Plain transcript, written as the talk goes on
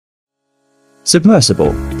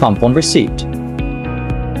Submersible, pump on receipt.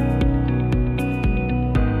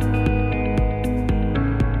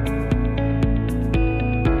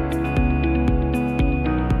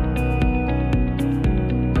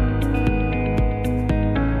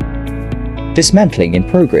 Dismantling in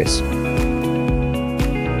progress.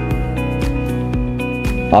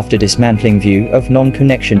 After dismantling, view of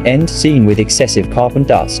non-connection end seen with excessive carbon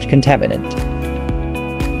dust contaminant.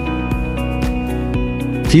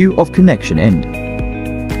 View of connection end.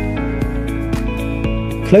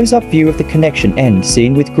 Close-up view of the connection end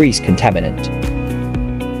seen with grease contaminant.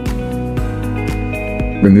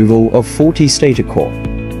 Removal of faulty stator core.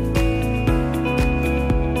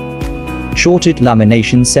 Shorted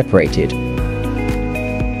lamination separated.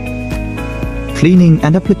 Cleaning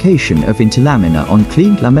and application of interlaminar on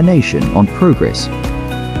cleaned lamination on progress.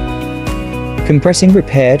 Compressing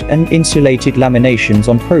repaired and insulated laminations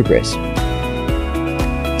on progress.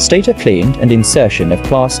 Stator cleaned and insertion of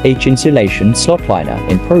Class H insulation slot liner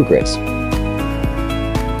in progress.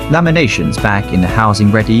 Laminations back in the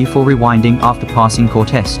housing ready for rewinding after passing core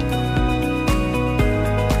test.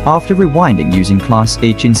 After rewinding using Class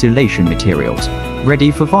H insulation materials, ready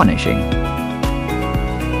for varnishing.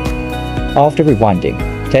 After rewinding,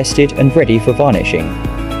 tested and ready for varnishing.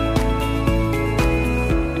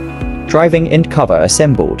 Driving end cover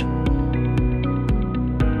assembled.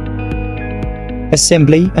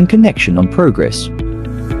 Assembly and connection on progress.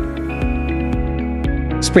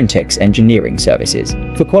 Sprintex Engineering Services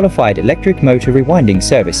for qualified electric motor rewinding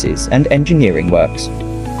services and engineering works.